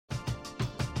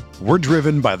We're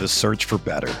driven by the search for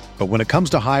better. But when it comes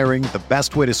to hiring, the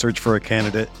best way to search for a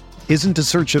candidate isn't to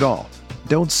search at all.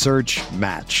 Don't search,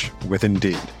 match with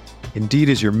Indeed. Indeed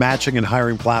is your matching and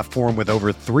hiring platform with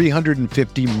over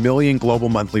 350 million global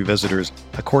monthly visitors,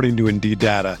 according to Indeed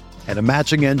data, and a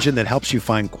matching engine that helps you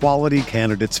find quality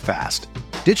candidates fast.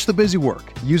 Ditch the busy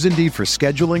work. Use Indeed for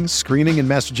scheduling, screening, and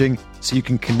messaging so you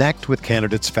can connect with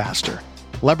candidates faster.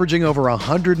 Leveraging over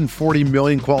 140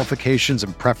 million qualifications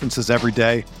and preferences every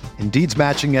day, Indeed's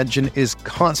matching engine is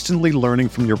constantly learning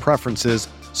from your preferences,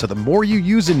 so the more you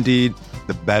use Indeed,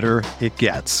 the better it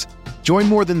gets. Join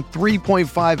more than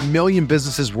 3.5 million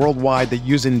businesses worldwide that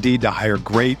use Indeed to hire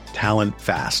great talent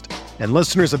fast. And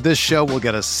listeners of this show will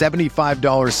get a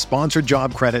 $75 sponsored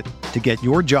job credit to get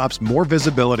your jobs more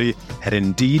visibility at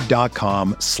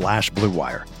Indeed.com/Blue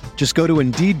Wire. Just go to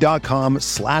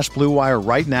Indeed.com/Blue Wire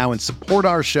right now and support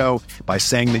our show by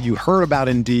saying that you heard about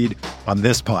Indeed on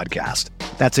this podcast.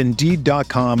 That's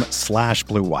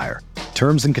Indeed.com/Blue Wire.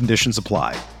 Terms and conditions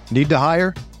apply. Need to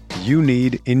hire? You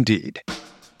need Indeed.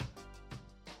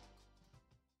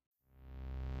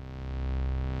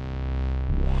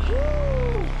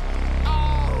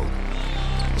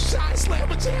 Shot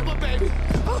slammer jammer, baby.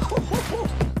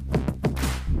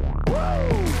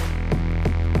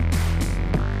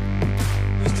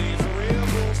 This team's for real,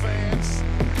 Bulls fans.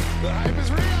 The hype is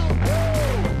real.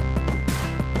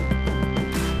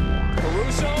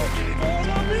 Caruso, for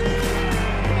the lead.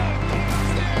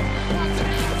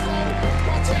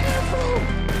 Watch the afro.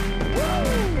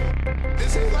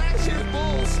 This is last year's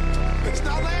Bulls. It's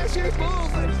not last year's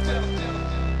Bulls, ladies and gentlemen.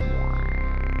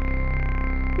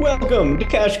 Welcome to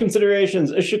Cash Considerations,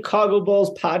 a Chicago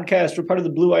Bulls podcast. We're part of the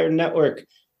Blue Wire Network.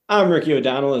 I'm Ricky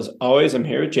O'Donnell. As always, I'm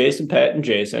here with Jason, Pat, and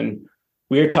Jason.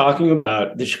 We are talking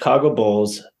about the Chicago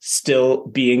Bulls still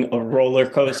being a roller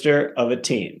coaster of a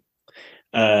team.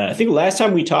 I think last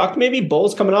time we talked, maybe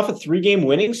Bulls coming off a 3-game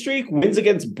winning streak, wins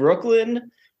against Brooklyn,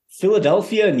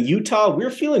 Philadelphia, and Utah. We're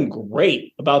feeling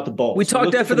great about the Bulls. We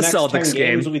talked after the Celtics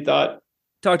game. We thought.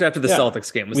 Talked after the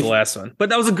Celtics game was the last one, but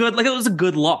that was a good, it was a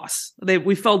good loss.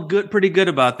 We felt pretty good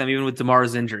about them, even with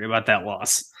DeMar's injury, about that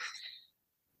loss.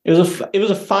 It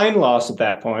was a fine loss at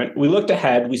that point. We looked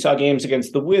ahead. We saw games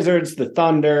against the Wizards, the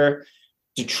Thunder,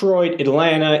 Detroit,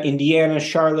 Atlanta, Indiana,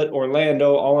 Charlotte,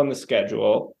 Orlando, all on the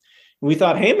schedule. And we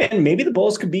thought, hey man, maybe the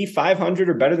Bulls could be 500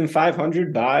 or better than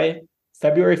 500 by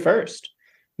February 1st.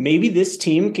 Maybe this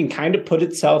team can kind of put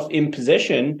itself in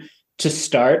position to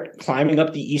start climbing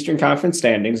up the Eastern Conference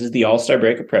standings as the All-Star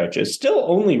break approaches. Still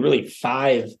only really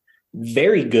 5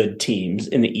 very good teams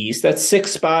in the East. That 6th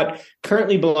spot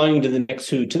currently belonging to the Knicks,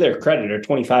 who, to their credit, are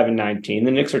 25-19.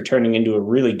 The Knicks are turning into a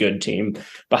really good team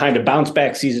behind a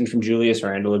bounce-back season from Julius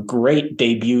Randle, a great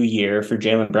debut year for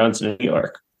Jalen Brunson in New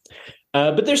York.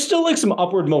 But there's still some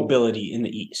upward mobility in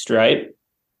the East, right?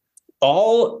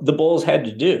 All the Bulls had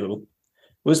to do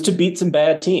was to beat some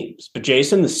bad teams. But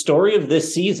Jason, the story of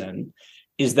this season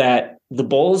is that the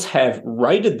Bulls have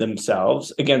righted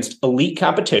themselves against elite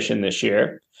competition this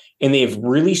year, and they have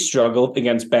really struggled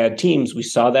against bad teams. We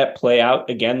saw that play out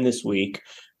again this week.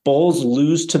 Bulls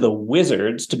lose to the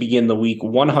Wizards to begin the week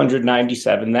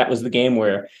 197. That was the game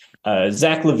where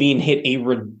Zach LaVine hit a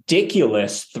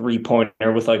ridiculous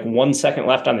three-pointer with 1 second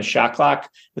left on the shot clock,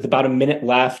 with about a minute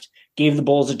left. Gave the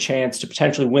Bulls a chance to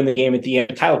potentially win the game at the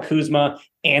end. Kyle Kuzma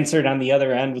answered on the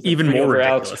other end with even more over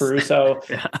ridiculous. Alex Caruso.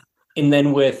 Yeah. And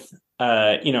then with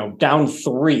down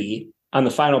 3 on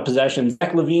the final possession,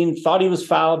 Zach LaVine thought he was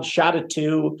fouled, shot at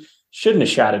 2, shouldn't have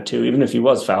shot at 2, even if he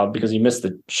was fouled because he missed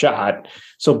the shot.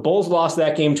 So Bulls lost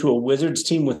that game to a Wizards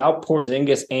team without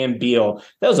Porzingis and Beal.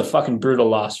 That was a fucking brutal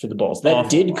loss for the Bulls. That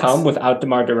did come without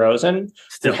DeMar DeRozan,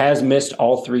 who has missed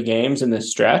all 3 games in this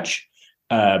stretch.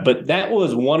 But that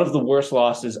was one of the worst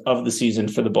losses of the season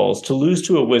for the Bulls, to lose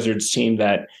to a Wizards team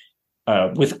that,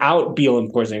 without Beal and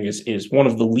Porzingis, is one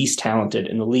of the least talented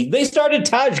in the league. They started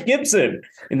Taj Gibson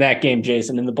in that game,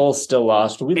 Jason, and the Bulls still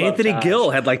lost. Anthony Gill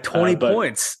had 20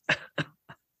 points.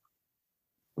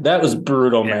 That was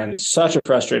brutal, man. Such a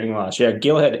frustrating loss. Yeah,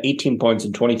 Gill had 18 points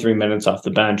in 23 minutes off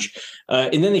the bench.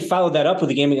 And then they followed that up with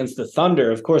a game against the Thunder.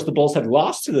 Of course, the Bulls had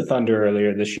lost to the Thunder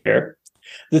earlier this year.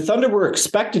 The Thunder were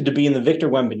expected to be in the Victor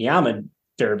Wembanyama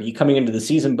derby coming into the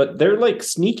season, but they're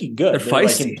sneaky good. They're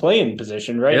feisty. In playing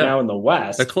position right now in the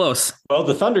West. They're close. Well,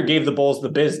 the Thunder gave the Bulls the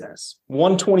business.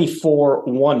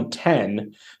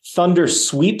 124-110. Thunder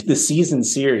sweep the season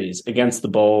series against the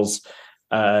Bulls.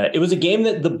 It was a game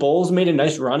that the Bulls made a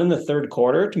nice run in the third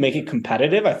quarter to make it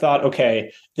competitive. I thought,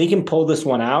 okay, they can pull this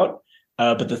one out.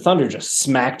 But the Thunder just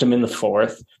smacked them in the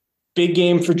fourth. big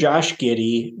game for Josh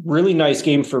Giddey, really nice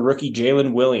game for rookie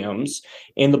Jalen Williams,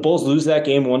 and the Bulls lose that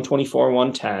game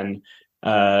 124-110.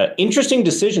 Interesting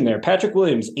decision there. Patrick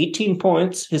Williams, 18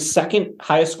 points, his second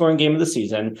highest scoring game of the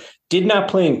season, did not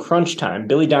play in crunch time.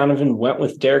 Billy Donovan went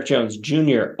with Derrick Jones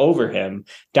Jr. over him.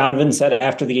 Donovan said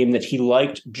after the game that he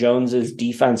liked Jones's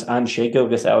defense on Shai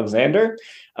Gilgeous-Alexander.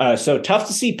 So tough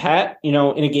to see Pat, in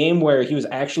a game where he was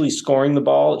actually scoring the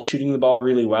ball, shooting the ball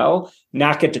really well,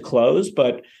 not get to close.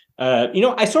 But,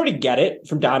 I sort of get it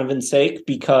from Donovan's sake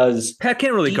because Pat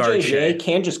can't really guard Shai.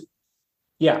 Can just,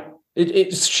 yeah.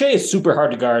 Shai is super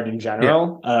hard to guard in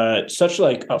general. Yeah. Such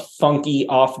like a funky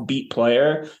offbeat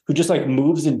player who just like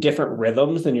moves in different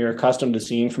rhythms than you're accustomed to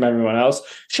seeing from everyone else.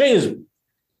 Shai is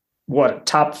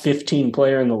top 15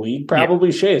 player in the league,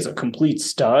 probably. Yeah. Shai is a complete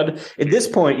stud. At this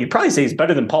point, you'd probably say he's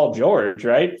better than Paul George,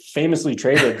 right? Famously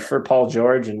traded for Paul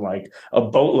George and like a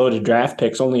boatload of draft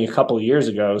picks only a couple of years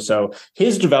ago. So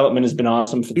his development has been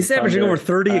awesome. He's averaging over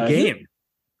 30 a game.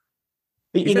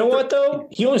 You know what, though?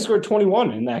 He only scored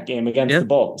 21 in that game against the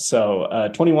Bulls. So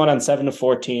 21 on 7 of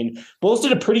 14. Bulls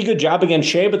did a pretty good job against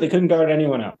Shai, but they couldn't guard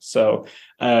anyone else. So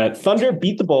Thunder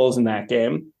beat the Bulls in that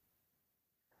game.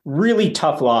 Really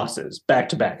tough losses back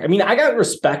to back. I mean, I got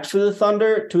respect for the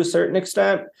Thunder to a certain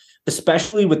extent,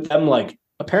 especially with them like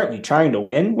apparently trying to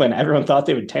win when everyone thought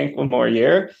they would tank one more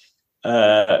year.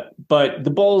 But the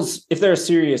Bulls, if they're a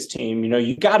serious team,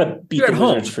 you got to beat the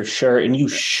Wizards for sure. And you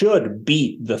should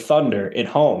beat the Thunder at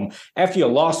home after you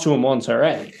lost to them once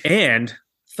already. And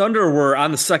Thunder were on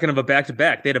the second of a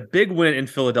back-to-back. They had a big win in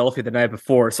Philadelphia the night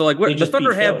before. So like the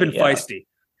Thunder have been feisty.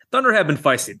 Thunder have been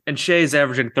feisty. And Shai's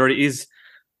averaging 30. He's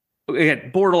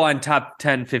again borderline top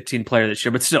 10, 15 player this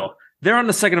year. But still, they're on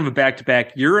the second of a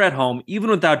back-to-back. You're at home, even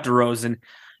without DeRozan.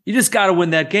 You just got to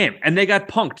win that game. And they got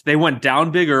punked. They went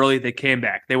down big early. They came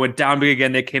back. They went down big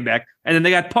again. They came back. And then they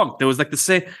got punked. It was like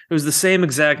it was the same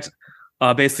exact,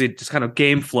 basically just kind of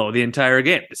game flow the entire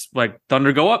game. It's like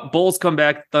Thunder go up, Bulls come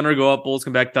back, Thunder go up, Bulls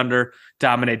come back, Thunder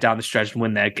dominate down the stretch and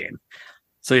win that game.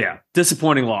 So yeah,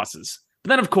 disappointing losses. But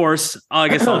then of course, I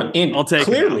guess I'll take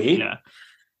clearly,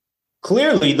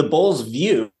 clearly the Bulls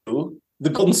view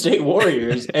the Golden State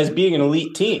Warriors as being an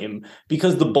elite team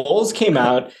because the Bulls came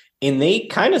out and they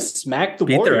kind of smacked the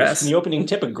Warriors in the opening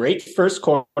tip. A great first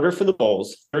quarter for the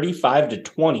Bulls,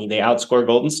 35-20. They outscore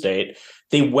Golden State.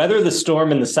 They weather the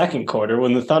storm in the second quarter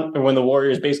when the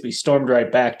Warriors basically stormed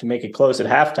right back to make it close at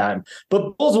halftime.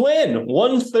 But Bulls win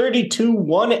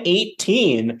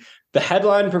 132-118. The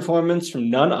headline performance from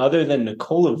none other than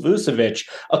Nikola Vucevic,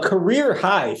 a career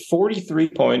high 43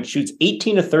 points, shoots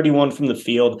 18 of 31 from the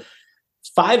field.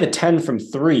 5 of 10 from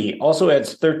 3, also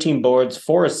adds 13 boards,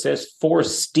 4 assists, 4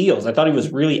 steals. I thought he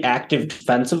was really active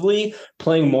defensively,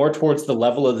 playing more towards the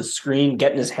level of the screen,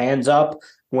 getting his hands up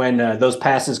when those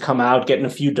passes come out, getting a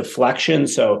few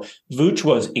deflections. So Vooch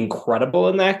was incredible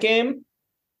in that game.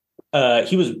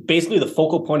 He was basically the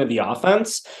focal point of the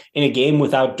offense in a game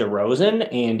without DeRozan.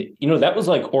 And, that was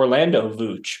like Orlando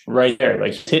Vooch right there.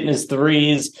 Like he's hitting his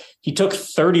threes. He took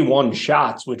 31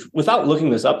 shots, which without looking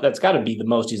this up, that's got to be the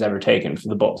most he's ever taken for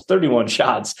the Bulls. 31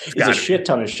 shots is a shit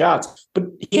ton of shots. But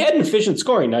he had an efficient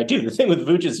scoring night, too. The thing with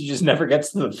Vooch is he just never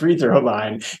gets to the free throw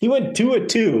line. He went 2 of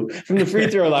 2 from the free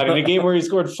throw line in a game where he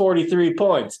scored 43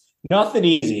 points. Nothing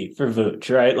easy for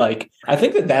Vooch, right? Like, I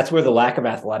think that's where the lack of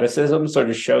athleticism sort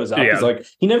of shows up. Yeah. It's like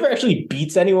he never actually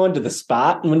beats anyone to the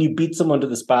spot. And when you beat someone to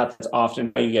the spot, that's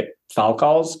often how you get foul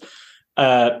calls.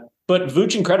 But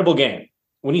Vooch, incredible game.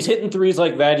 When he's hitting threes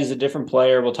like that, he's a different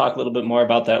player. We'll talk a little bit more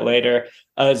about that later.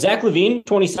 Zach LaVine,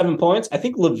 27 points. I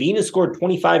think LaVine has scored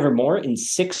 25 or more in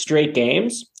 6 straight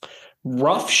games.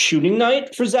 Rough shooting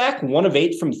night for Zach, 1 of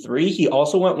 8 from 3. He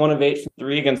also went 1 of 8 from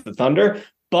 3 against the Thunder.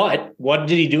 But what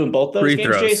did he do in both those free games,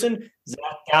 throws. Jason?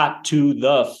 Zach got to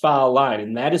the foul line,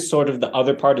 and that is sort of the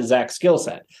other part of Zach's skill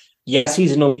set. Yes,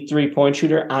 he's an elite three-point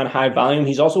shooter on high volume.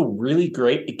 He's also really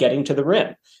great at getting to the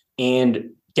rim. And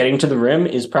getting to the rim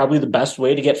is probably the best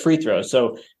way to get free throws.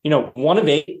 So, 1 of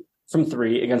 8 from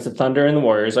 3 against the Thunder and the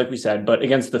Warriors, like we said. But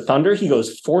against the Thunder, he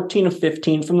goes 14 of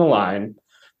 15 from the line.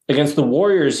 Against the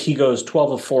Warriors, he goes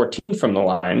 12 of 14 from the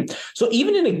line. So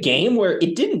even in a game where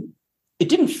it didn't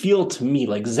feel to me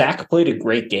like Zach played a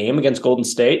great game against Golden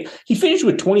State. He finished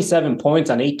with 27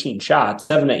 points on 18 shots,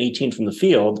 7 of 18 from the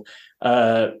field.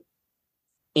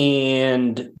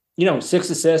 And 6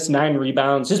 assists, 9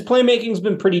 rebounds. His playmaking's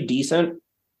been pretty decent.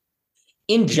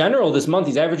 In general, this month,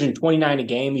 he's averaging 29 a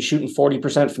game. He's shooting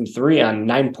 40% from 3 on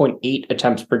 9.8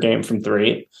 attempts per game from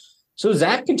 3. So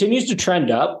Zach continues to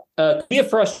trend up. Could be a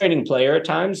frustrating player at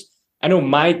times. I know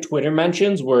my Twitter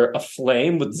mentions were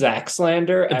aflame with Zach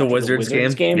slander at the Wizards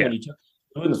game. Yeah.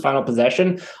 in the final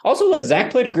possession. Also,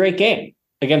 Zach played a great game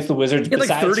against the Wizards. He had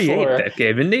like 38 that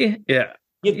game, didn't he? Yeah.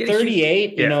 He had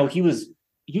 38. You know, he was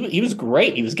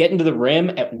great. He was getting to the rim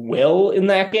at will in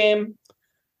that game.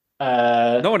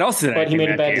 No one else did, but he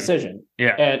made a bad decision.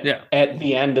 At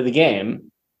the end of the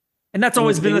game, and that's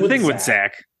always been the thing with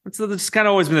Zach. It's kind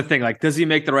of always been the thing. Like, does he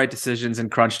make the right decisions in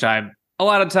crunch time? A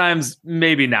lot of times,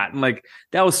 maybe not. And like,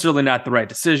 that was certainly not the right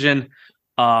decision.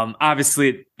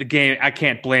 Obviously, the game, I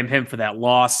can't blame him for that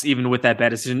loss, even with that bad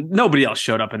decision. Nobody else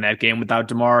showed up in that game without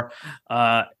DeMar.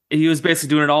 He was basically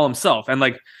doing it all himself. And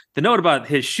like, the note about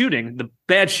his shooting, the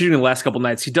bad shooting the last couple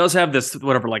nights, he does have this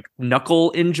like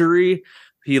knuckle injury.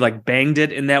 He like banged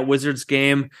it in that Wizards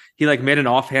game. He like made an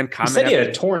offhand comment. He said he had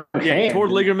a torn hand. Torn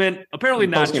ligament. Apparently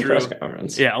not true.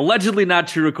 Yeah, allegedly not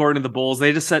true according to the Bulls.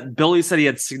 They just said Billy said he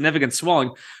had significant swelling.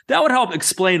 That would help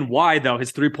explain why, though,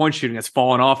 his 3-point shooting has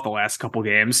fallen off the last couple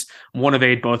games. 1 of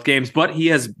 8 both games, but he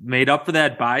has made up for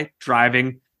that by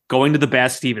driving, going to the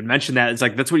basket. He even mentioned that. It's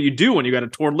like, that's what you do when you got a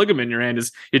torn ligament in your hand,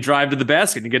 is you drive to the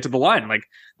basket and you get to the line. Like,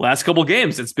 last couple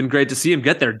games, it's been great to see him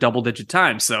get there double-digit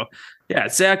times. So, yeah,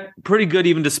 Zach, pretty good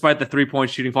even despite the 3-point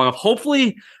shooting falling off.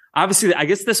 Hopefully, obviously, I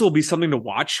guess this will be something to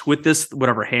watch with this,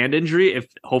 whatever hand injury, if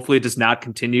hopefully it does not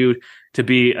continue to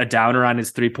be a downer on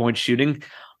his 3-point shooting.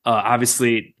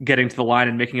 Obviously, getting to the line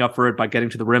and making up for it by getting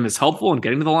to the rim is helpful and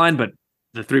getting to the line, but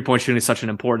the 3-point shooting is such an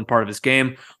important part of his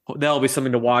game. That'll be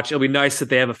something to watch. It'll be nice that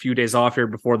they have a few days off here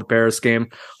before the Paris game.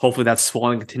 Hopefully that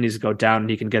swelling continues to go down and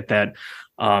he can get that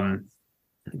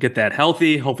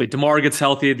healthy. Hopefully DeMar gets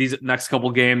healthy these next couple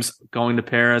games going to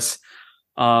Paris.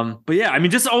 But yeah, I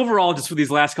mean, just overall, just for these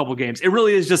last couple games, it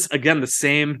really is just, again, the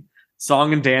same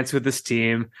song and dance with this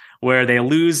team where they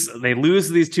lose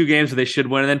these 2 games where they should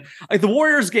win. And then like the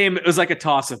Warriors game, it was like a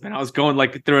toss up, and I was going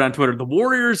like through it on Twitter. The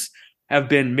Warriors have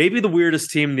been maybe the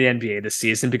weirdest team in the NBA this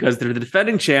season because they're the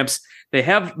defending champs. They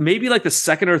have maybe like the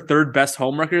 2nd or 3rd best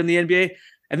home record in the NBA.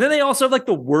 And then they also have like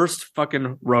the worst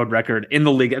fucking road record in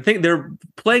the league. I think they're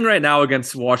playing right now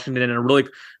against Washington in a really,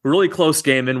 really close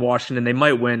game in Washington. They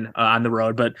might win on the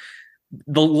road, but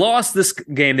the loss this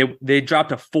game, they dropped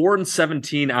to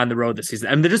 4-17 on the road this season.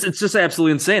 I mean, it's just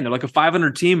absolutely insane. They're like a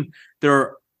 500 team.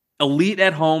 They're elite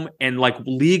at home and like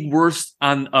league worst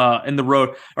on in the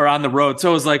road or on the road. So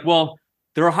it was like, well,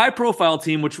 they're a high profile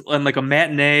team, which and like a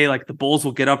matinee, like the Bulls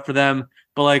will get up for them,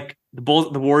 but like the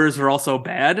Warriors are also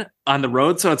bad on the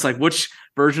road. So it's like, which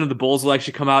version of the Bulls will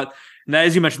actually come out? And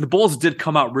as you mentioned, the Bulls did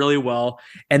come out really well,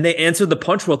 and they answered the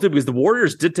punch well too, because the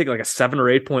Warriors did take like a 7 or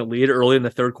 8 point lead early in the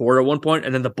 3rd quarter at one point,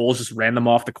 and then the Bulls just ran them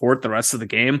off the court the rest of the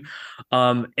game.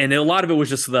 And a lot of it was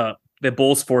just the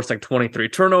Bulls forced like 23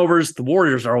 turnovers. The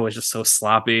Warriors are always just so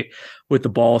sloppy with the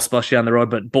ball, especially on the road,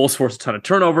 but Bulls force a ton of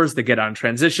turnovers. They get on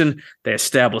transition. They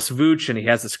establish Vooch, and he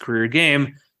has this career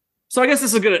game. So I guess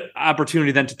this is a good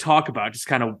opportunity then to talk about just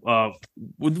kind of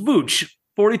with Vooch,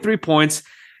 43 points.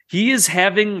 He is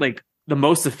having like the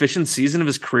most efficient season of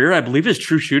his career. I believe his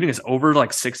true shooting is over like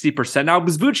 60% now,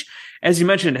 because Vooch, as you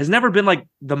mentioned, has never been like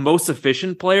the most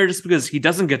efficient player just because he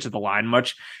doesn't get to the line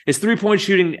much. His 3-point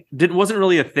shooting wasn't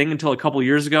really a thing until a couple of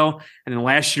years ago. And then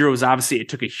last year it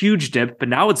took a huge dip, but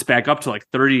now it's back up to like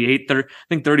 37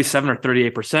 or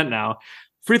 38% now.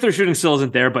 Free throw shooting still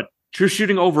isn't there, but true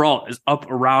shooting overall is up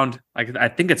around, like, I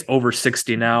think it's over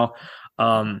 60 now.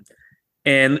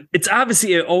 And it's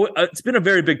obviously, it's been a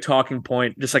very big talking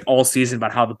point, just like all season,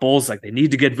 about how the Bulls, like, they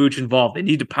need to get Vooch involved. They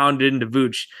need to pound it into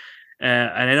Vooch. And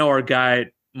I know our guy,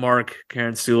 Mark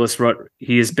Karantzoulis, wrote,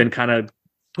 he has been kind of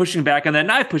pushing back on that.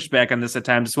 And I've pushed back on this at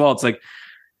times as well. It's like,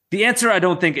 the answer, I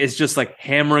don't think, is just like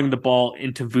hammering the ball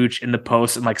into Vooch in the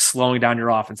post and like slowing down your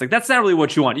offense. Like, that's not really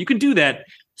what you want. You can do that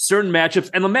certain matchups,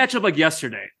 and the matchup like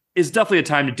yesterday is definitely a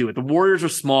time to do it. The Warriors are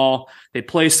small. They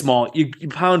play small. You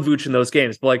pound Vooch in those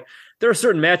games. But like, there are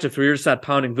certain matchups where you're just not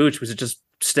pounding Vooch because it just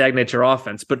stagnates your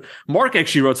offense. But Mark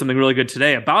actually wrote something really good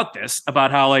today about this,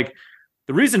 about how like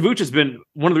the reason Vooch has been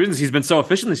one of the reasons he's been so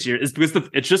efficient this year is because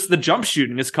it's just the jump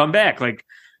shooting has come back. Like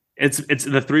it's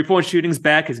the 3-point shooting's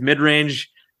back. His mid-range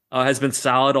has been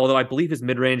solid, although I believe his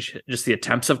mid-range, just the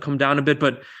attempts have come down a bit.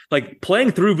 But like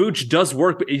playing through Vooch does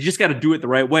work, but you just got to do it the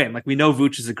right way. And like we know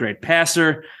Vooch is a great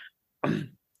passer.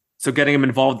 So getting him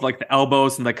involved, like the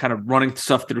elbows and like kind of running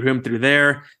stuff through him through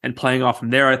there and playing off from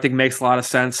there, I think makes a lot of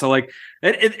sense. So like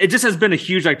it just has been a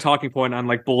huge like talking point on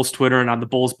like Bulls Twitter and on the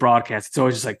Bulls broadcast. It's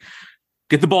always just like,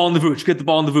 get the ball in the Vooch, get the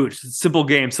ball in the Vooch. It's a simple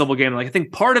game. Like I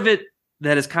think part of it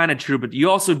that is kind of true, but you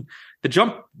also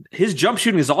his jump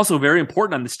shooting is also very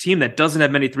important on this team that doesn't have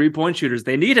many 3-point shooters.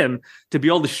 They need him to be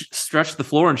able to stretch the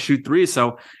floor and shoot threes.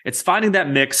 So it's finding that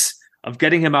mix of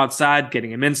getting him outside,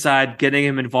 getting him inside, getting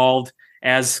him involved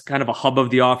as kind of a hub of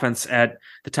the offense at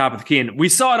the top of the key. And we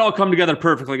saw it all come together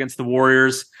perfectly against the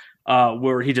Warriors,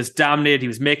 where he just dominated. He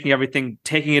was making everything,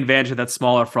 taking advantage of that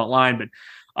smaller front line.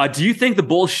 But do you think the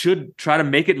Bulls should try to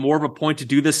make it more of a point to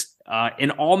do this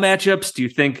in all matchups? Do you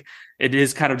think it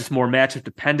is kind of just more matchup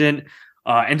dependent?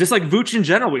 And just like Vooch in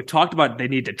general, we've talked about they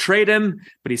need to trade him,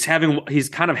 but he's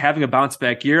kind of having a bounce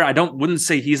back year. Wouldn't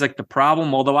say he's like the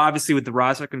problem, although obviously with the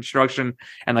roster construction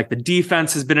and like the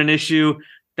defense has been an issue.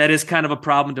 That is kind of a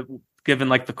problem given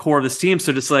like the core of this team.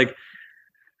 So just like,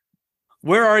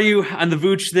 where are you on the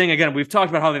Vooch thing? Again, we've talked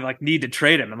about how they like need to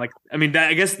trade him. And like, I mean,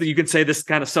 I guess that you could say this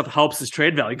kind of stuff helps his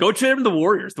trade value. Go trade him to the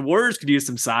Warriors. The Warriors could use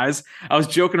some size. I was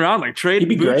joking around, like trade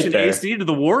Vooch and AC to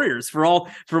the Warriors for all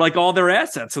their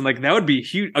assets. And like, that would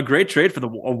be a great trade for the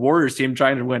Warriors team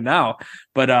trying to win now.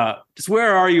 But just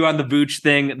where are you on the Vooch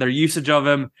thing, their usage of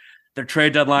him, their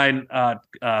trade deadline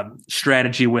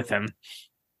strategy with him?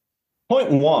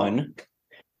 Point one,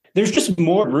 there's just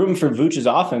more room for Vooch's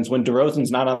offense when DeRozan's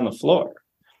not on the floor.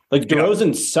 Like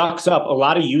DeRozan sucks up a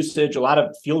lot of usage, a lot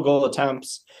of field goal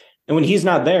attempts. And when he's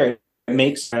not there, it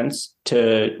makes sense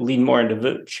to lean more into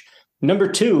Vooch. Number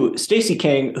two, Stacey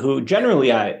King, who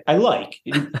generally I like.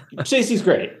 Stacey's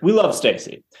great. We love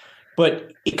Stacey.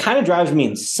 But it kind of drives me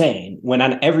insane when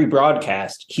on every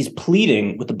broadcast, he's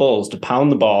pleading with the Bulls to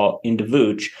pound the ball into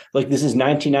Vooch like this is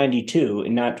 1992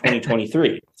 and not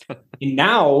 2023. And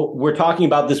now we're talking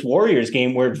about this Warriors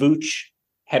game where Vooch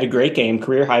had a great game,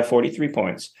 career high 43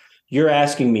 points. You're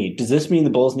asking me, does this mean the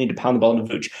Bulls need to pound the ball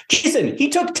into Vooch? Jason, he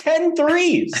took 10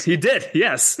 threes. He did,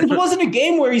 yes. It wasn't a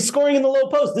game where he's scoring in the low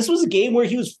post. This was a game where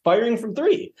he was firing from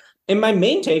three. And my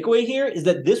main takeaway here is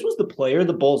that this was the player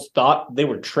the Bulls thought they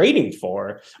were trading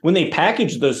for when they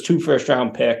packaged those 2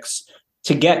 first-round picks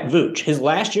to get Vooch. His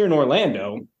last year in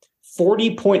Orlando,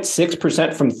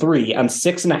 40.6% from three on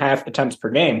 6.5 attempts per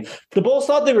game. The Bulls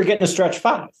thought they were getting a stretch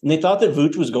 5, and they thought that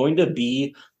Vooch was going to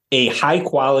be a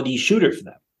high-quality shooter for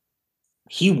them.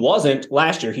 He wasn't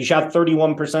last year. He shot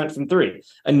 31% from three,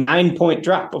 a 9-point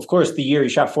drop. Of course, the year he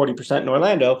shot 40% in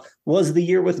Orlando was the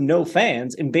year with no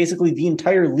fans, and basically the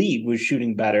entire league was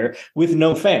shooting better with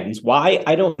no fans. Why?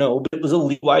 I don't know, but it was a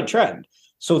league-wide trend.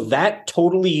 So that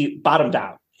totally bottomed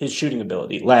out his shooting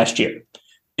ability last year.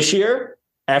 This year,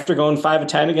 after going 5 of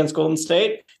 10 against Golden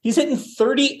State, he's hitting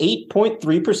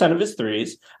 38.3% of his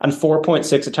threes on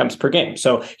 4.6 attempts per game.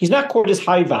 So he's not quite as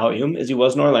high volume as he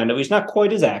was in Orlando. He's not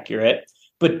quite as accurate.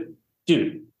 But,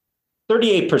 dude,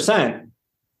 38%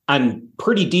 on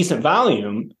pretty decent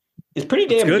volume is pretty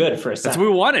damn good for a center. That's what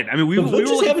we wanted. I mean, we were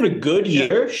just having a good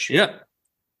year shooting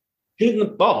the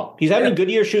ball. He's having a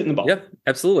good year shooting the ball. Yep,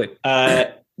 absolutely.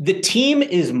 The team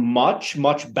is much,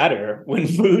 much better when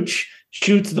Vooch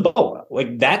shoots the ball.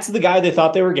 Like, that's the guy they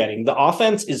thought they were getting. The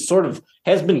offense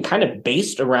has been kind of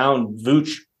based around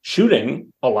Vooch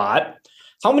shooting a lot.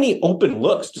 How many open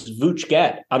looks does Vooch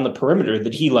get on the perimeter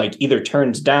that he like either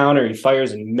turns down or he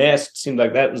fires and missed? Seemed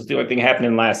like that was the only thing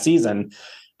happening last season.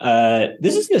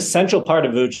 This is an essential part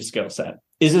of Vooch's skill set,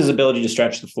 is his ability to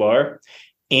stretch the floor.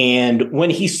 And when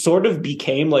he sort of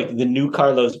became like the new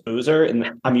Carlos Boozer,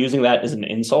 and I'm using that as an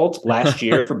insult last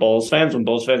year for Bulls fans, when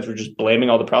Bulls fans were just blaming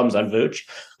all the problems on Vooch,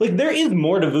 like there is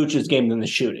more to Vooch's game than the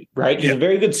shooting, right? He's a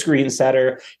very good screen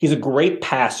setter. He's a great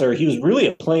passer. He was really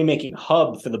a playmaking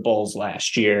hub for the Bulls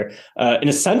last year, an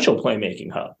essential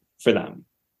playmaking hub for them.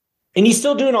 And he's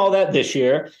still doing all that this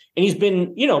year. And he's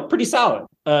been, pretty solid.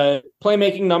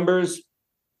 Playmaking numbers,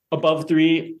 above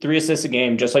three assists a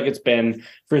game, just like it's been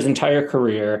for his entire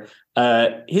career.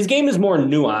 His game is more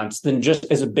nuanced than just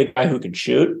as a big guy who can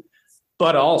shoot,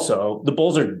 but also the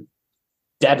Bulls are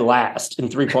dead last in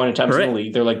 3-point attempts in the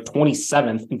league. They're like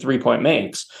 27th in 3-point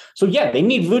makes. So they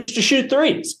need Vooch to shoot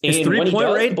threes. And when he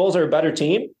does, the Bulls are a better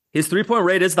team. His 3-point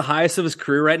rate is the highest of his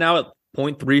career right now at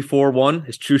 .341.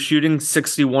 His true shooting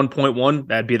 61.1.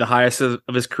 That'd be the highest of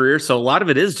his career. So a lot of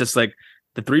it is just like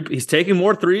he's taking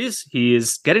more threes. He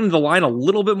is getting to the line a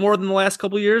little bit more than the last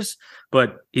couple of years,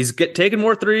 but he's taking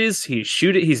more threes.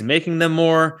 He's making them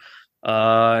more,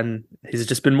 and he's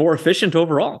just been more efficient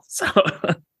overall. So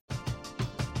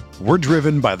we're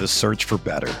driven by the search for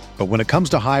better, but when it comes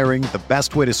to hiring, the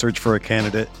best way to search for a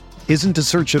candidate isn't to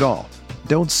search at all.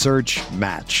 Don't search,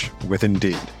 match with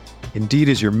Indeed. Indeed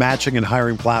is your matching and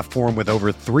hiring platform with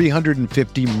over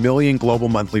 350 million global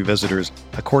monthly visitors,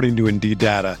 according to Indeed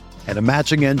data, and a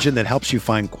matching engine that helps you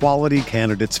find quality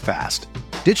candidates fast.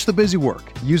 Ditch the busy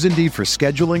work. Use Indeed for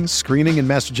scheduling, screening, and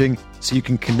messaging so you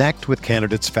can connect with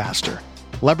candidates faster.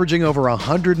 Leveraging over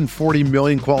 140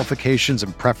 million qualifications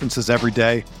and preferences every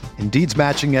day, Indeed's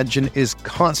matching engine is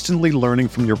constantly learning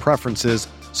from your preferences,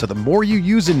 so the more you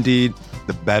use Indeed,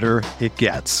 the better it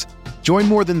gets. Join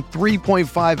more than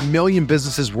 3.5 million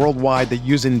businesses worldwide that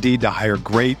use Indeed to hire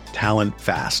great talent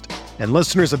fast. And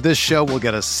listeners of this show will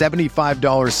get a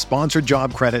 $75 sponsored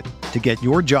job credit to get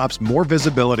your jobs more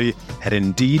visibility at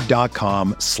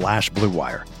Indeed.com/Blue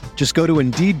Wire. Just go to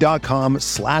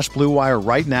Indeed.com/Blue Wire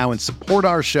right now and support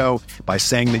our show by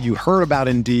saying that you heard about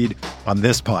Indeed on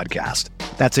this podcast.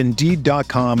 That's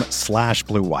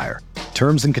Indeed.com/Blue Wire.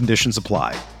 Terms and conditions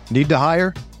apply. Need to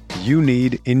hire? You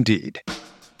need Indeed.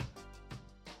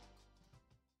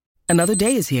 Another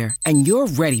day is here, and you're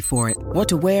ready for it. What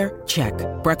to wear? Check.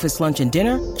 Breakfast, lunch, and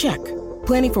dinner? Check.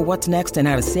 Planning for what's next and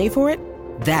how to save for it?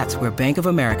 That's where Bank of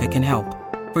America can help.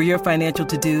 For your financial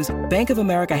to-dos, Bank of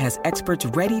America has experts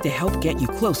ready to help get you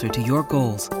closer to your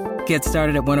goals. Get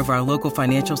started at one of our local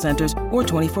financial centers or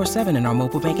 24/7 in our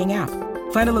mobile banking app.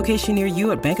 Find a location near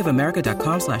you at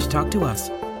bankofamerica.com/talktous.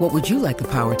 What would you like the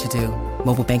power to do?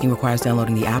 Mobile banking requires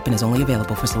downloading the app and is only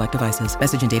available for select devices.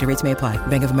 Message and data rates may apply.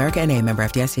 Bank of America NA, member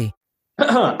FDIC.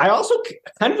 I also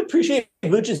kind of appreciate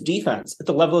Vooch's defense at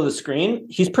the level of the screen.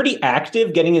 He's pretty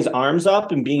active, getting his arms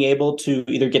up and being able to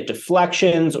either get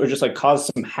deflections or just like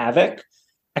cause some havoc.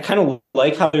 I kind of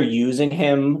like how they're using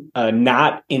him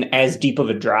not in as deep of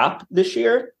a drop this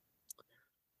year.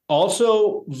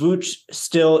 Also, Vooch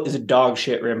still is a dog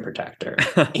shit rim protector.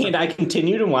 And I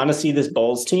continue to want to see this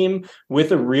Bulls team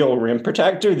with a real rim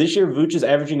protector. This year, Vooch is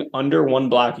averaging under 1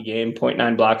 block a game,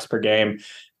 0.9 blocks per game.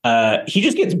 He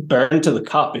just gets burned to the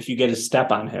cup if you get a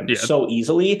step on him so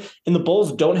easily. And the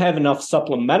Bulls don't have enough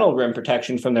supplemental rim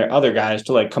protection from their other guys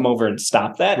to like come over and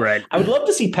stop that. Right. I would love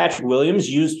to see Patrick Williams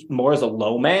used more as a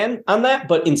low man on that,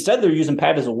 but instead they're using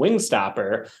Pat as a wing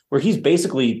stopper where he's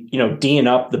basically, D'ing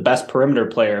up the best perimeter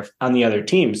player on the other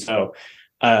team. So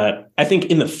I think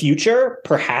in the future,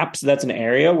 perhaps that's an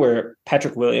area where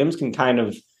Patrick Williams can kind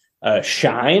of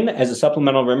shine as a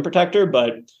supplemental rim protector,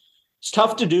 but it's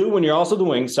tough to do when you're also the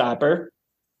wing stopper,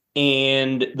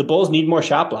 and the Bulls need more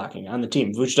shot blocking on the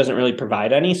team. Vooch doesn't really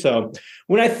provide any. So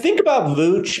when I think about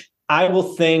Vooch, I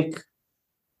will think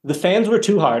the fans were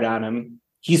too hard on him.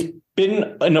 He's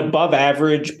been an above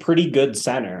average, pretty good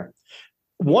center.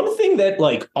 One thing that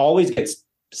like always gets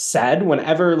said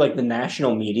whenever like the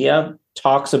national media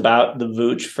talks about the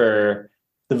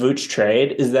Vooch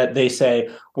trade is that they say,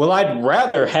 well, I'd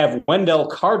rather have Wendell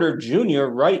Carter Jr.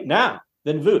 right now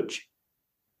than Vooch.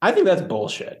 I think that's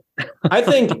bullshit. I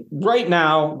think right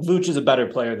now, Vooch is a better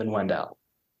player than Wendell.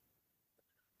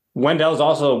 Wendell's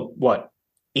also,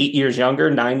 8 years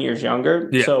younger, 9 years younger?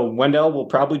 Yeah. So Wendell will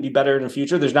probably be better in the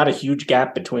future. There's not a huge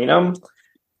gap between them.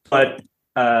 But,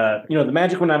 the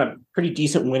Magic went on a pretty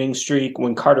decent winning streak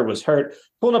when Carter was hurt.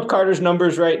 Pulling up Carter's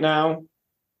numbers right now.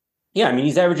 Yeah, I mean,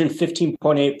 he's averaging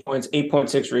 15.8 points,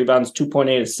 8.6 rebounds,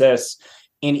 2.8 assists.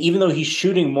 And even though he's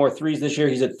shooting more threes this year,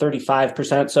 he's at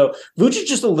 35%. So Vooch is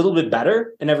just a little bit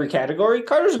better in every category.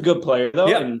 Carter's a good player, though.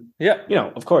 Yeah.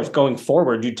 And, of course, going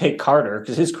forward, you take Carter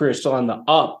because his career is still on the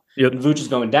up and Vooch is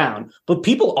going down. But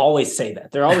people always say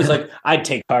that. They're always like, I'd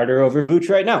take Carter over Vooch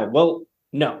right now. Well,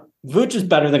 no. Vooch is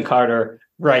better than Carter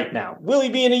right now. Will he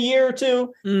be in a year or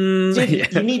two?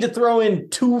 You need to throw in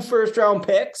 2 first-round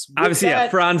picks. Obviously,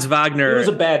 Franz Wagner it was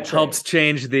a bad trade. Helps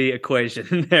change the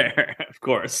equation there, of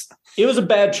course. It was a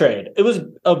bad trade. It was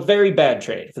a very bad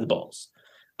trade for the Bulls.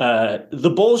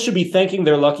 The Bulls should be thanking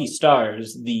their lucky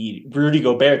stars the Rudy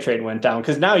Gobert trade went down,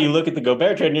 because now you look at the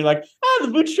Gobert trade and you're like, the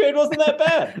Vooch trade wasn't that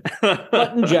bad.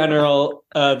 But in general,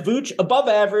 Vooch, above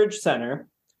average center,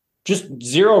 just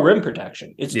zero rim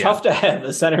protection. It's tough to have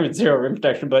a center with zero rim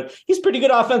protection, but he's pretty good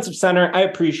offensive center. I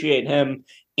appreciate him.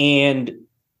 And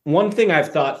one thing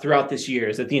I've thought throughout this year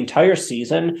is that the entire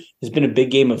season has been a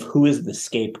big game of who is the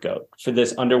scapegoat for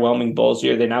this underwhelming Bulls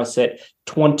year. They now sit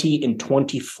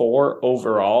 20-24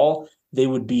 overall. They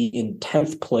would be in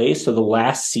 10th place, so the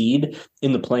last seed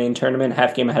in the play-in tournament,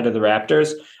 half game ahead of the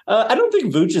Raptors. I don't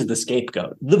think Vooch is the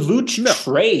scapegoat. The Vooch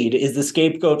trade is the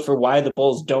scapegoat for why the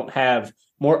Bulls don't have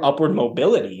more upward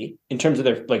mobility in terms of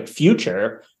their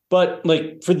future. But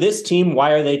for this team, why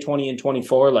are they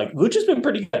 20-24? Vooch has been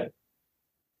pretty good.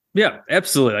 Yeah,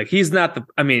 absolutely. He's not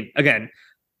him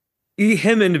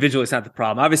individually is not the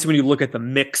problem. Obviously, when you look at the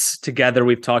mix together,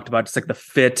 we've talked about just the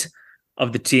fit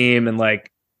of the team and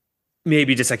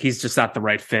maybe just he's just not the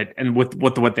right fit and with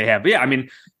what they have. But yeah, I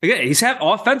mean, again,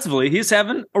 offensively, he's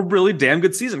having a really damn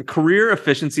good season, career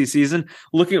efficiency season.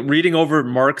 Reading over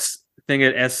Mark's thing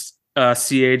at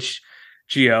SCHGO,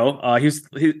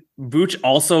 Vooch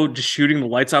also just shooting the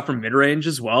lights out from mid range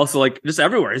as well. So just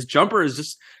everywhere, his jumper is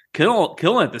just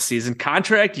killing it this season.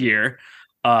 Contract year.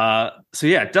 So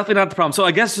yeah, definitely not the problem. So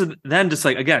I guess then just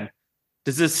again,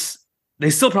 they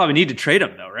still probably need to trade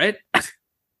him though, right?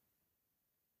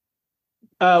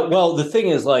 Well, the thing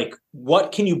is, like,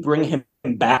 what can you bring him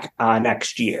back on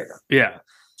next year? Yeah.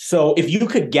 So if you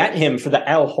could get him for the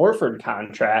Al Horford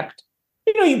contract,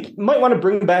 you might want to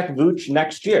bring back Vooch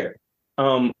next year.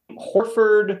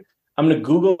 Horford, I'm going to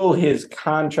Google his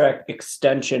contract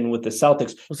extension with the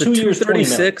Celtics. Was 2 years,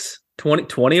 36,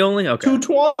 20 only? Okay.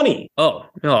 220. Oh,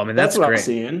 no, I mean, that's what great. I'm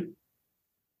seeing.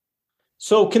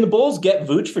 So can the Bulls get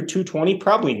Vooch for 220?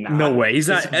 Probably not. No way. He's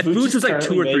not. Vooch was like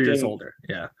 2 or 3 years older.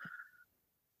 Yeah.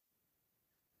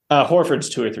 Horford's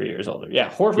 2 or 3 years older. Yeah,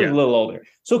 Horford's a little older.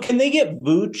 So can they get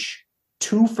Vooch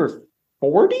 2 for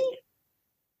 40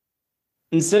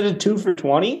 instead of 2 for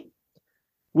 20?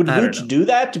 Would Vooch do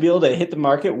that to be able to hit the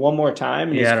market one more time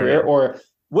in his career? Or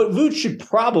what Vooch should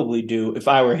probably do, if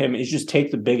I were him, is just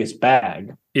take the biggest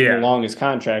bag in the longest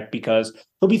contract, because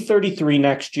he'll be 33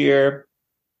 next year.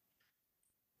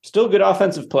 Still a good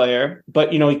offensive player,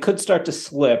 but, he could start to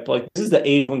slip. Like, this is the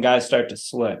age when guys start to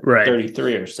slip, right?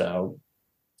 33 or so.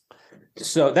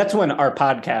 So that's when our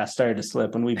podcast started to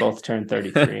slip, when we both turned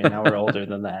 33, and now we're older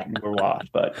than that and we're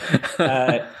washed. But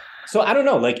so I don't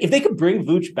know, like, if they could bring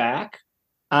Vooch back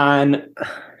on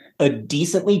a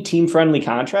decently team-friendly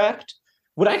contract,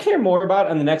 what I care more about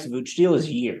on the next Vooch deal is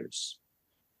years.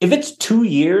 If it's 2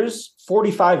 years,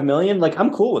 $45 million, like,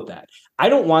 I'm cool with that. I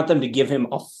don't want them to give him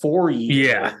a 4-year.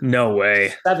 Yeah, no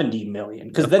way. $70 million,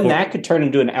 because then that could turn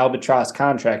into an albatross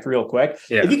contract real quick.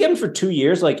 Yeah. If you get him for 2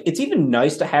 years, like, it's even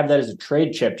nice to have that as a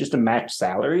trade chip just to match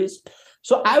salaries.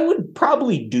 So I would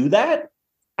probably do that.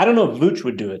 I don't know if Vooch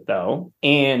would do it, though.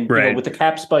 And with the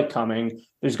cap spike coming,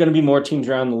 there's going to be more teams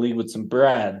around the league with some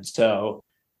bread. So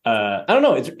I don't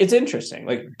know. It's interesting.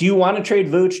 Like, do you want to trade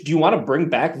Vooch? Do you want to bring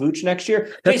back Vooch next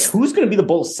year? Who's going to be the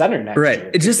Bulls center next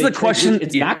year? It's just the question. Vooch,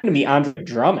 it's not going to be Andre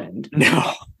Drummond.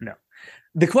 No.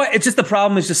 It's just the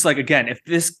problem is just like, again, if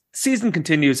this season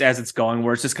continues as it's going,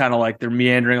 where it's just kind of like they're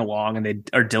meandering along and they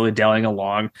are dilly-dallying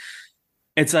along,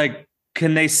 it's like,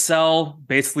 can they sell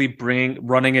basically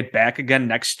running it back again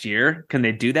next year? Can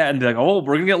they do that and be like, oh,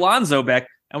 we're going to get Lonzo back?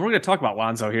 And we're going to talk about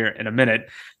Lonzo here in a minute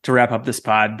to wrap up this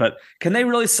pod. But can they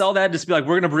really sell that? Just be like,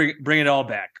 we're going to bring it all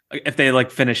back. If they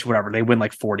like finish whatever, they win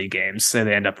like 40 games, say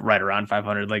they end up right around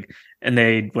 500, like, and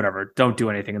they don't do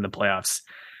anything in the playoffs.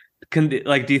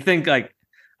 Do you think like,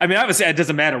 I mean, obviously it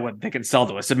doesn't matter what they can sell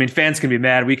to us. I mean, fans can be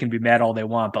mad. We can be mad all they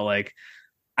want, but like,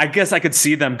 I guess I could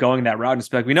see them going that route and just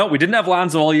be like, we didn't have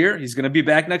Lonzo all year. He's going to be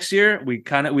back next year. We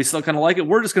still kind of like it.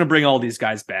 We're just going to bring all these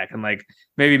guys back and like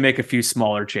maybe make a few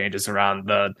smaller changes around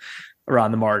the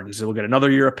margins. So we'll get another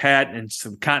year of Pat and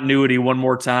some continuity one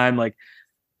more time. Like,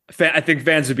 I think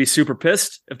fans would be super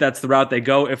pissed if that's the route they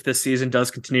go, if this season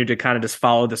does continue to kind of just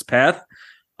follow this path.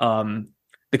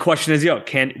 The question is,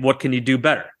 what can you do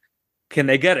better? Can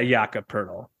they get a Jakob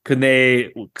Poeltl? Can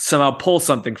they somehow pull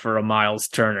something for a Miles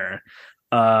Turner?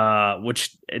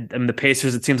 Which the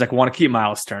Pacers, it seems like, want to keep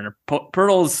Miles Turner.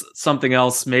 Poeltl's something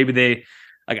else. Maybe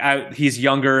he's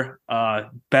younger,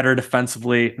 better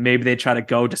defensively. Maybe they try to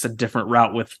go just a different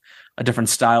route with a different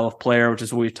style of player, which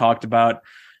is what we've talked about.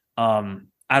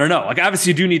 I don't know. Like,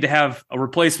 obviously you do need to have a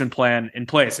replacement plan in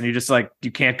place, and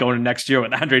you can't go into next year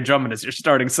with Andre Drummond as your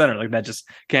starting center. Like, that just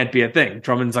can't be a thing.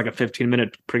 Drummond's like a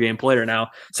 15-minute per game player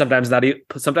now. Sometimes a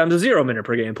 0-minute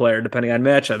per game player, depending on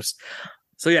matchups.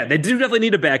 So yeah, they do definitely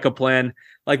need a backup plan.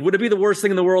 Like, would it be the worst thing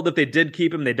in the world if they did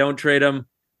keep him, they don't trade him?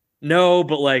 No,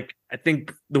 but like, I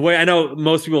think the way I know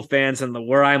most people, fans, and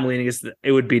where I'm leaning is that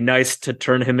it would be nice to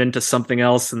turn him into something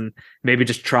else and maybe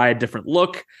just try a different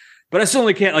look. But I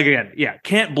certainly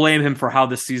can't blame him for how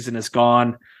this season has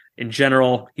gone. In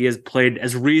general, he has played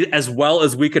as well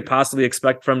as we could possibly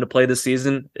expect from him to play this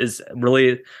season.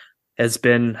 Has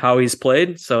been how he's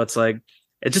played. So it's like,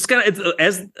 it's just kind of,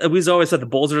 as we've always said, the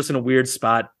Bulls are just in a weird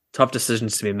spot. Tough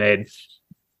decisions to be made.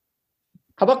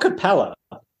 How about Capella?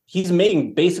 He's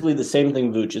making basically the same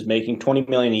thing Vooch is making, $20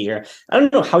 million a year. I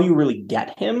don't know how you really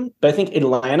get him, but I think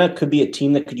Atlanta could be a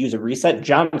team that could use a reset.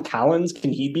 John Collins,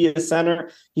 can he be a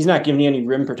center? He's not giving you any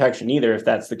rim protection either, if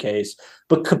that's the case.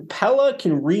 But Capella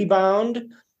can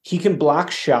rebound. He can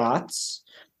block shots.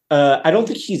 I don't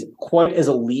think he's quite as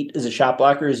elite as a shot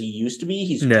blocker as he used to be.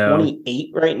 He's 28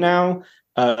 right now.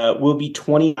 Will be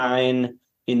 29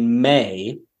 in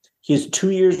May. He has 2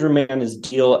 years remaining on his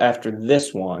deal after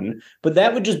this one, but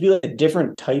that would just be like a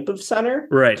different type of center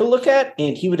to look at.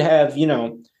 And he would have, so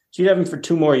you'd have him for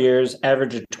 2 more years,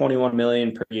 average of $21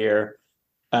 million per year.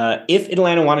 If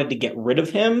Atlanta wanted to get rid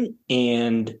of him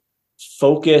and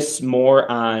focus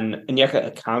more on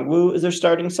Onyeka Okongwu as their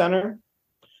starting center,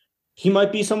 he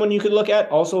might be someone you could look at.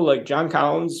 Also, like, John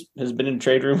Collins has been in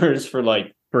trade rumors for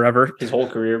like forever. His whole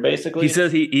career, basically. He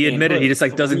says he admitted he just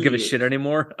like doesn't give a shit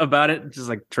anymore about it. Just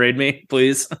like trade me,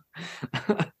 please.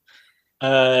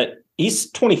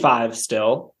 He's 25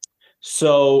 still.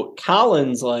 So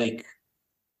Collins, like,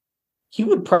 he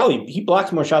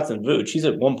blocks more shots than Vooch. He's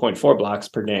at 1.4 blocks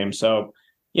per game. So,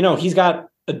 he's got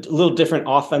a little different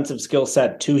offensive skill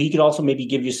set too. He could also maybe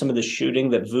give you some of the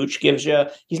shooting that Vooch gives you.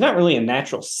 He's not really a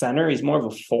natural center. He's more of a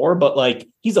 4, but like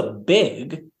he's a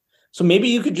big. So maybe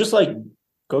you could just like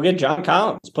go get John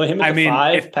Collins, play him at the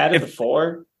 5, Pat at the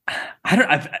 4.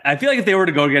 I feel like if they were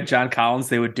to go get John Collins,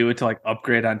 they would do it to like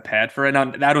upgrade on Pat for right now.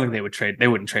 I don't think they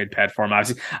wouldn't trade Pat for him.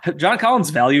 Obviously, John Collins'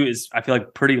 value is, I feel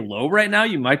like, pretty low right now.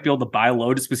 You might be able to buy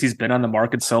low just because he's been on the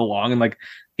market so long and like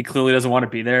he clearly doesn't want to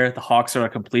be there. The Hawks are a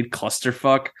complete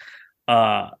clusterfuck.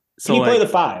 So can you play the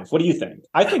 5? What do you think?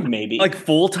 I think maybe like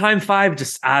full-time 5.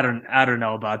 Just I don't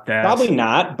know about that. Probably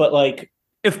not. But like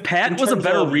if Pat was a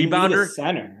better rebounder,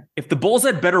 center. If the Bulls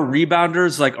had better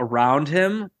rebounders like around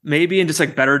him, maybe, and just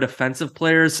like better defensive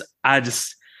players,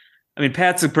 Pat's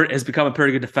has become a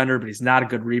pretty good defender, but he's not a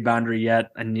good rebounder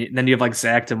yet. And then you have like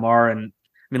Zach DeMar, and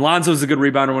Lonzo's a good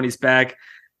rebounder when he's back.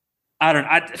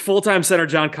 Full-time center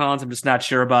John Collins, I'm just not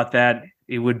sure about that.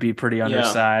 It would be pretty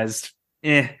undersized.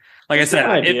 Like I said,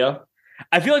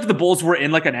 I feel like if the Bulls were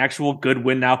in like an actual good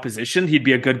win now position, he'd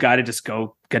be a good guy to just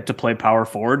go get to play power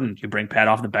forward, and you bring Pat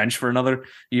off the bench for another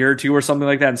year or two or something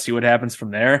like that and see what happens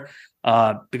from there.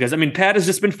 Because Pat has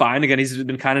just been fine. Again, he's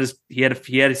been kind of just,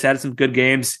 he's had some good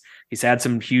games. He's had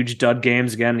some huge dud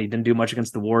games. Again, he didn't do much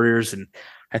against the Warriors. And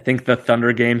I think the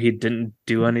Thunder game, he didn't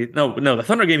do any, no, the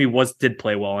Thunder game did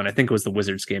play well. And I think it was the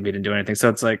Wizards game. He didn't do anything. So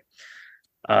it's like,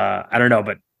 I don't know,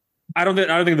 but I don't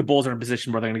think the Bulls are in a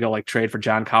position where they're going to go like trade for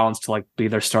John Collins to like be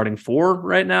their starting 4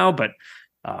 right now, but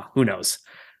who knows?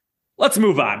 Let's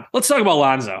move on. Let's talk about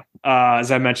Lonzo.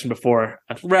 As I mentioned before,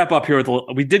 I'll wrap up here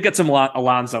we did get some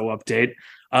Alonzo update.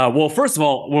 Well, first of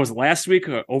all, what was it, last week?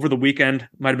 Over the weekend,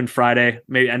 might've been Friday,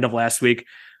 maybe end of last week.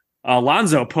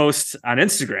 Lonzo posts on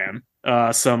Instagram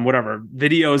some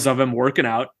videos of him working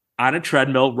out on a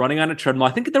treadmill, running on a treadmill.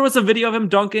 I think there was a video of him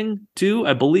dunking too,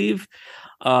 I believe.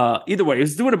 Either way, he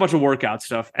was doing a bunch of workout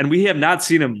stuff, and we have not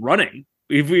seen him running.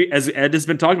 As Ed has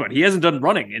been talking about, he hasn't done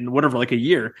running in like a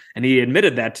year, and he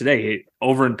admitted that today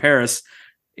over in Paris.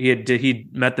 He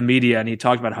met the media and he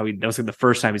talked about how that was like the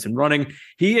first time he's been running.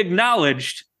 He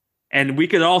acknowledged, and we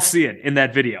could all see it in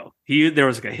that video. There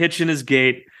was like a hitch in his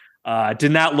gait.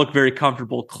 Did not look very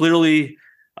comfortable. Clearly,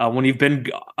 when you've been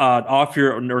off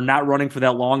or not running for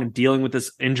that long and dealing with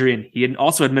this injury, and he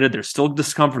also admitted there's still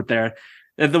discomfort there.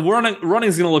 The running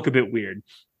is going to look a bit weird.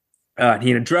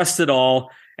 He addressed it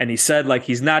all, and he said like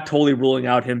he's not totally ruling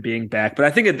out him being back. But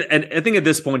I think at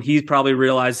this point he probably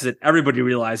realizes it. Everybody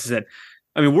realizes it.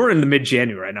 We're in the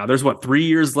mid-January right now. There's 3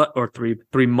 years left, or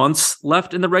three months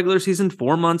left in the regular season,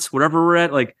 4 months, whatever we're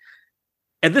at. Like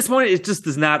at this point, it just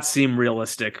does not seem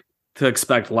realistic to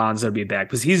expect Lonzo to be back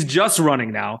because he's just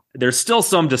running now. There's still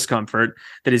some discomfort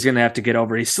that he's going to have to get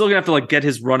over. He's still going to have to like get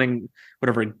his running,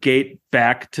 gait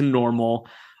back to normal.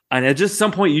 And at just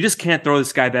some point, you just can't throw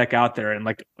this guy back out there. And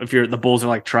like, if the Bulls are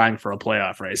like trying for a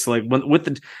playoff race, so like with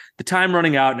the time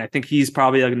running out, and I think he's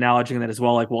probably acknowledging that as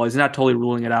well. Like, well, he's not totally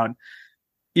ruling it out.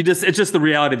 It's just the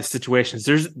reality of the situation.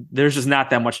 There's just not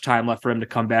that much time left for him to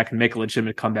come back and make a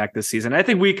legitimate comeback this season. I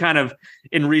think we kind of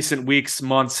in recent weeks,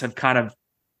 months have kind of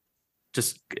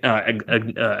just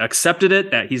accepted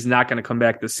it that he's not going to come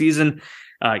back this season.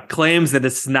 Claims that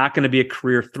it's not going to be a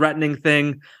career-threatening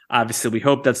thing. Obviously, we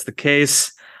hope that's the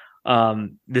case.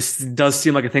 This does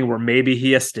seem like a thing where maybe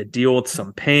he has to deal with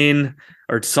some pain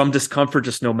or some discomfort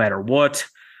just no matter what.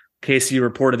 Casey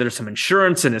reported there's some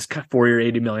insurance in his 4-year,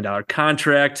 $80 million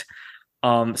contract.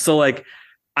 So, like,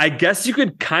 I guess you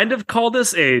could kind of call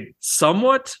this a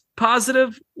somewhat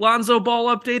positive Lonzo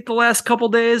Ball update the last couple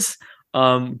days.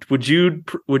 Would you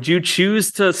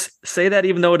choose to say that,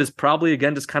 even though it is probably,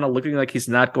 again, just kind of looking like he's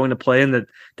not going to play and that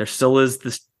there still is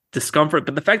this discomfort,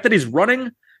 but the fact that he's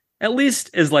running at least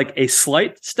is like a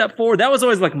slight step forward. That was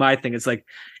always like my thing. It's like,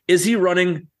 is he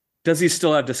running? Does he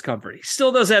still have discomfort? He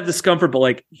still does have discomfort, but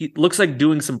like he looks like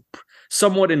doing some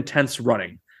somewhat intense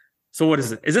running. So what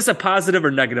is it? Is this a positive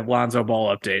or negative Lonzo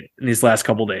Ball update in these last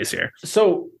couple days here?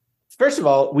 So first of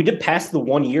all, we did pass the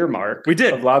 1 year mark. We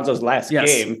did. Of Lonzo's last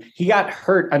game. He got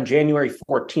hurt on January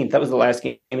 14th. That was the last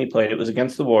game he played. It was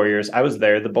against the Warriors. I was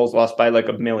there. The Bulls lost by like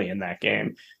 1 million that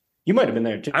game. You might have been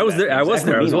there too. I was there. I was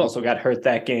there as well. Also got hurt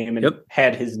that game and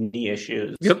had his knee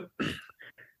issues. Yep.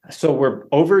 So we're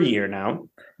over a year now.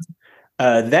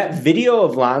 That video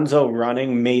of Lonzo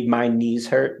running made my knees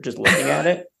hurt just looking at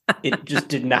it. It just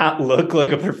did not look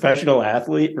like a professional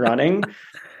athlete running.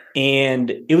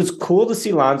 And it was cool to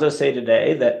see Lonzo say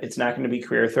today that it's not going to be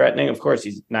career threatening. Of course,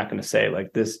 he's not going to say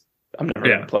like this, I'm never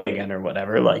going to play again or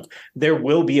whatever. Like there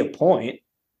will be a point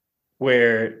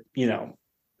where,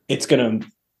 it's going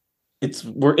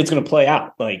to play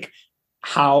out. Like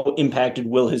how impacted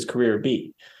will his career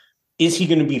be? Is he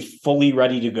going to be fully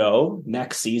ready to go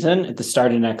next season? At the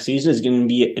start of next season, is he going to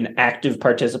be an active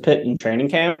participant in training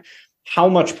camp? How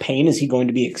much pain is he going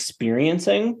to be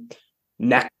experiencing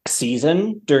next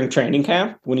season during training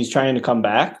camp when he's trying to come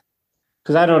back?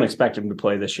 Because I don't expect him to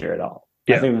play this year at all.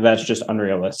 Yeah. I think that's just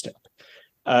unrealistic.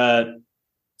 You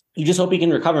just hope he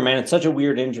can recover, man. It's such a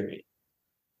weird injury.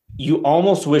 You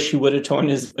almost wish he would have torn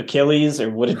his Achilles or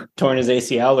would have torn his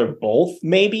ACL or both,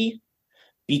 maybe,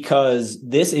 because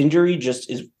this injury just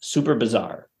is super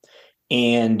bizarre.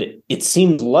 And it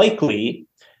seems likely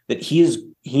that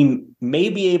he may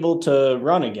be able to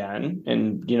run again.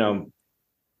 And,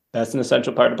 that's an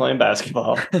essential part of playing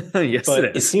basketball. Yes,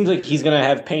 but it seems like he's going to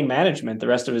have pain management the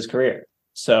rest of his career.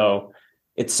 So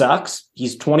it sucks.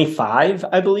 He's 25,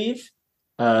 I believe.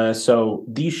 So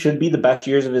these should be the best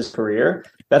years of his career.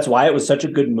 That's why it was such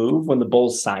a good move when the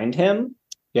Bulls signed him.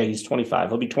 Yeah, he's 25.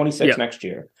 He'll be 26 next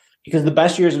year because the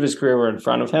best years of his career were in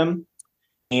front of him.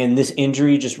 And this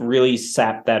injury just really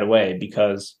sapped that away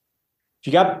because if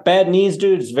you got bad knees,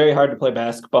 dude, it's very hard to play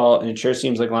basketball. And it sure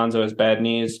seems like Lonzo has bad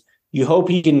knees. You hope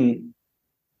he can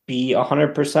be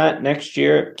 100% next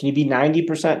year. Can he be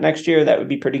 90% next year? That would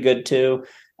be pretty good too.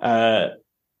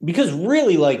 Because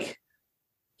really, like,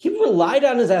 he relied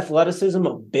on his athleticism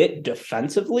a bit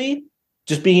defensively,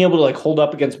 just being able to like hold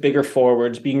up against bigger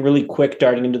forwards, being really quick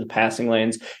darting into the passing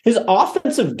lanes. His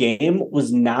offensive game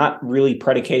was not really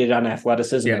predicated on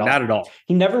athleticism at all. Not at all.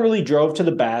 He never really drove to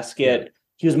the basket. Yeah.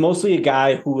 He was mostly a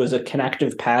guy who was a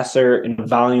connective passer and a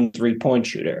volume 3-point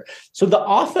shooter. So the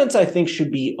offense, I think,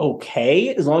 should be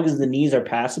okay as long as the knees are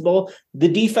passable. The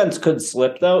defense could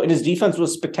slip, though, and his defense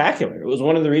was spectacular. It was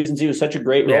one of the reasons he was such a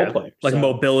great role player. Like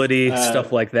mobility,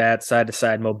 stuff like that,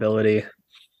 side-to-side mobility.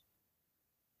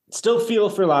 Still feel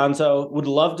for Lonzo. Would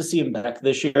love to see him back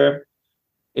this year.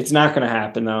 It's not going to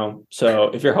happen, though.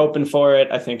 So if you're hoping for it,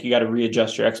 I think you got to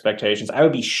readjust your expectations. I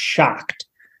would be shocked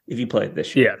if you played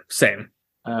this year. Yeah, same.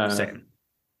 Same.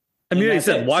 I mean, like I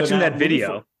said, watching that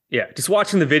video, just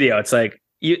watching the video, it's like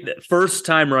first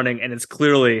time running, and it's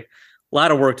clearly a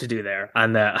lot of work to do there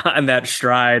on that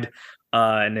stride.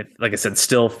 And if, like I said,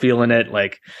 still feeling it,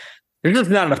 like there's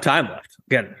just not enough time left.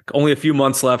 Again, only a few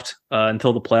months left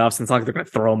until the playoffs. And it's not like they're going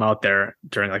to throw him out there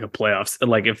during like a playoffs,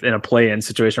 like if in a play-in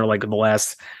situation or like in the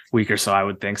last week or so, I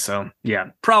would think so.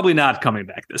 Yeah, probably not coming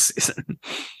back this season.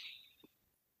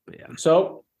 But yeah.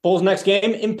 So Bulls next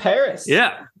game in Paris.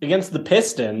 Yeah. Against the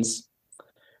Pistons.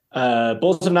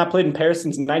 Bulls have not played in Paris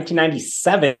since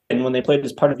 1997 when they played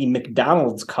as part of the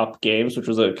McDonald's Cup games, which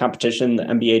was a competition the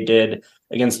NBA did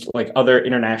against like other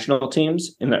international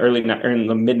teams in the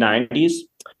mid 90s.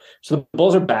 So the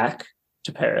Bulls are back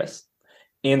to Paris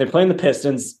and they're playing the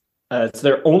Pistons. It's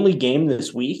their only game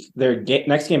this week. Their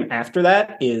next game after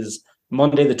that is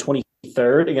Monday, the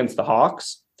 23rd against the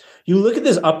Hawks. You look at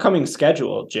this upcoming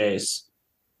schedule, Jace,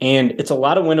 and it's a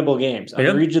lot of winnable games. I'm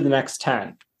going to read you the next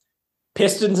 10.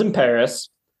 Pistons in Paris,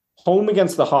 home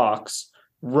against the Hawks,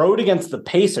 road against the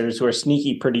Pacers, who are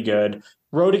sneaky pretty good,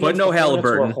 road against the Hornets,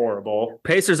 who are horrible.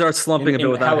 Pacers are slumping a bit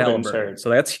without Halliburton, so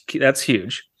that's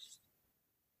huge.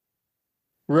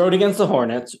 Road against the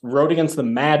Hornets, road against the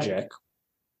Magic,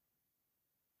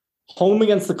 home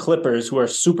against the Clippers, who are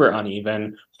super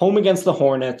uneven, home against the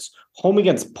Hornets, home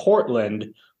against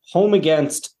Portland, home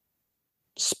against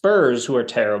Spurs, who are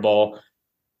terrible.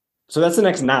 So that's the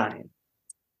next 9.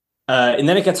 And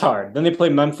then it gets hard. Then they play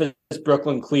Memphis,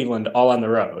 Brooklyn, Cleveland, all on the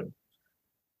road.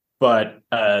 But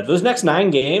those next 9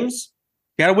 games,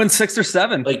 you got to win 6 or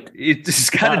 7. Like you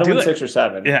just got to do it. 6 or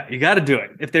 7. Yeah, you got to do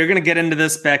it. If they're going to get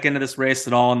back into this race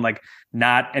at all, and like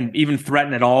and even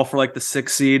threaten at all for like the 6th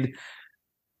seed,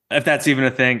 if that's even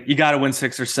a thing, you got to win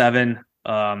 6 or 7.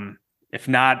 If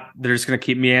not, they're just going to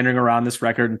keep meandering around this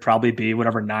record and probably be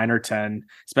whatever 9 or 10,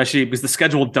 especially because the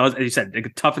schedule does, as you said,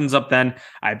 it toughens up. Then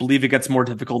I believe it gets more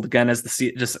difficult again as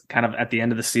just kind of at the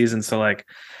end of the season. So like,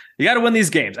 you got to win these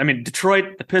games. I mean,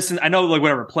 Detroit, the Pistons, I know like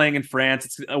whatever, playing in France,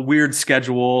 it's a weird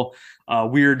schedule,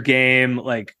 weird game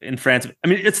like in France. I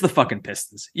mean, it's the fucking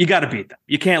Pistons. You got to beat them.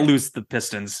 You can't lose the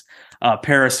Pistons,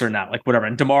 Paris or not, like whatever.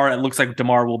 And DeMar, it looks like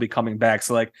DeMar will be coming back.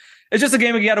 So like, it's just a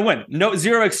game you got to win. No,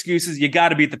 zero excuses. You got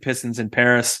to beat the Pistons in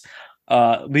Paris.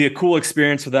 Be a cool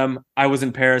experience for them. I was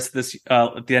in Paris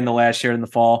at the end of last year in the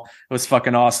fall. It was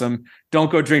fucking awesome.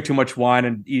 Don't go drink too much wine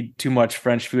and eat too much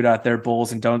French food out there,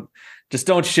 Bulls, and don't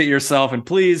shit yourself. And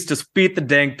please just beat the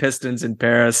dang Pistons in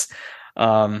Paris.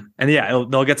 And yeah,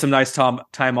 they'll get some nice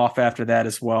time off after that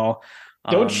as well.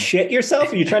 Don't shit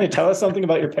yourself. Are you trying to tell us something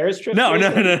about your Paris trip? No.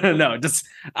 Just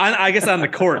I guess on the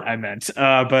court I meant.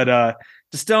 But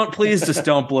just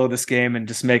don't blow this game and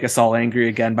just make us all angry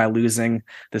again by losing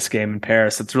this game in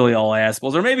Paris. It's really all I ask.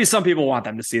 Or maybe some people want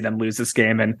them to see them lose this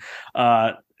game and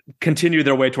continue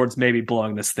their way towards maybe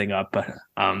blowing this thing up. But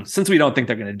since we don't think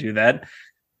they're going to do that,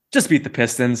 just beat the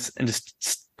Pistons and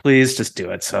please just do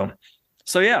it. So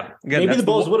yeah. Again, maybe the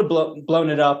Bulls would have blown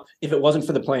it up if it wasn't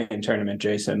for the play-in tournament,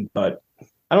 Jason. But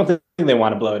I don't think they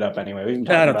want to blow it up anyway.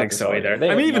 I don't think so either.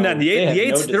 I mean, even then, the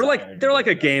eighth, they're like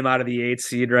a game out of the 8th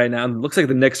seed right now. It looks like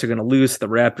the Knicks are going to lose to the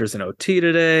Raptors in OT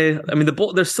today. I mean,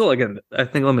 they're still, again, I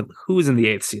think, who's in the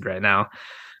 8th seed right now?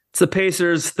 It's the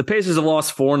Pacers. The Pacers have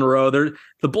lost 4 in a row.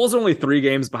 The Bulls are only 3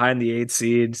 games behind the 8th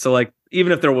seed. So, like,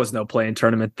 even if there was no play-in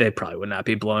tournament, they probably would not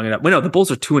be blowing it up. Well, no, the Bulls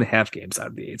are 2.5 games out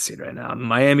of the 8th seed right now.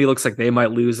 Miami looks like they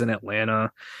might lose in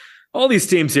Atlanta. All these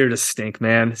teams here just stink,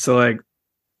 man. So, like,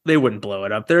 they wouldn't blow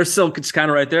it up. They're still just kind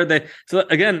of right there. So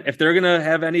again, if they're gonna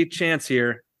have any chance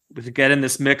here to get in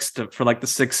this mix for like the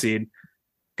 6th seed,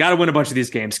 got to win a bunch of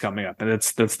these games coming up, and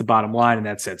that's the bottom line, and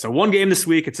that's it. So 1 game this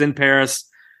week. It's in Paris.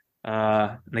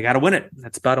 And they got to win it.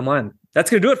 That's the bottom line. That's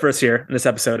going to do it for us here in this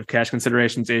episode of Cash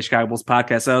Considerations, a Chicago Bulls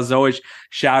podcast. As always,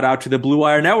 shout out to the Blue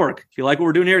Wire Network. If you like what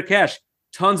we're doing here at Cash,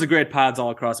 tons of great pods all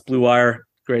across Blue Wire.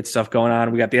 Great stuff going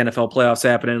on. We got the NFL playoffs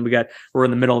happening. We're in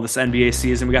the middle of this NBA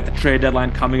season. We got the trade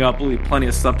deadline coming up. We'll have plenty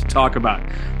of stuff to talk about.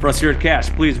 For us here at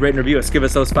Cash, please rate and review us. Give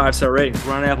us those 5-star ratings.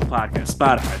 We're on Apple Podcasts,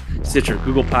 Spotify, Stitcher,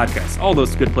 Google Podcasts, all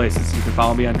those good places. You can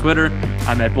follow me on Twitter.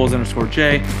 I'm at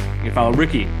Bulls_J. You can follow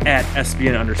Ricky at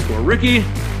SBN_Ricky.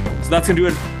 So that's going to do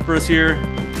it for us here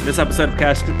in this episode of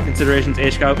Cash Considerations, a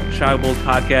Chicago Bulls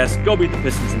podcast. Go beat the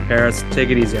Pistons in Paris. Take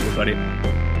it easy, everybody.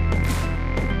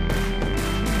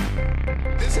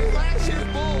 This is last year's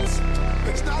Bulls.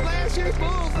 It's not last year's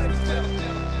Bulls, ladies and gentlemen.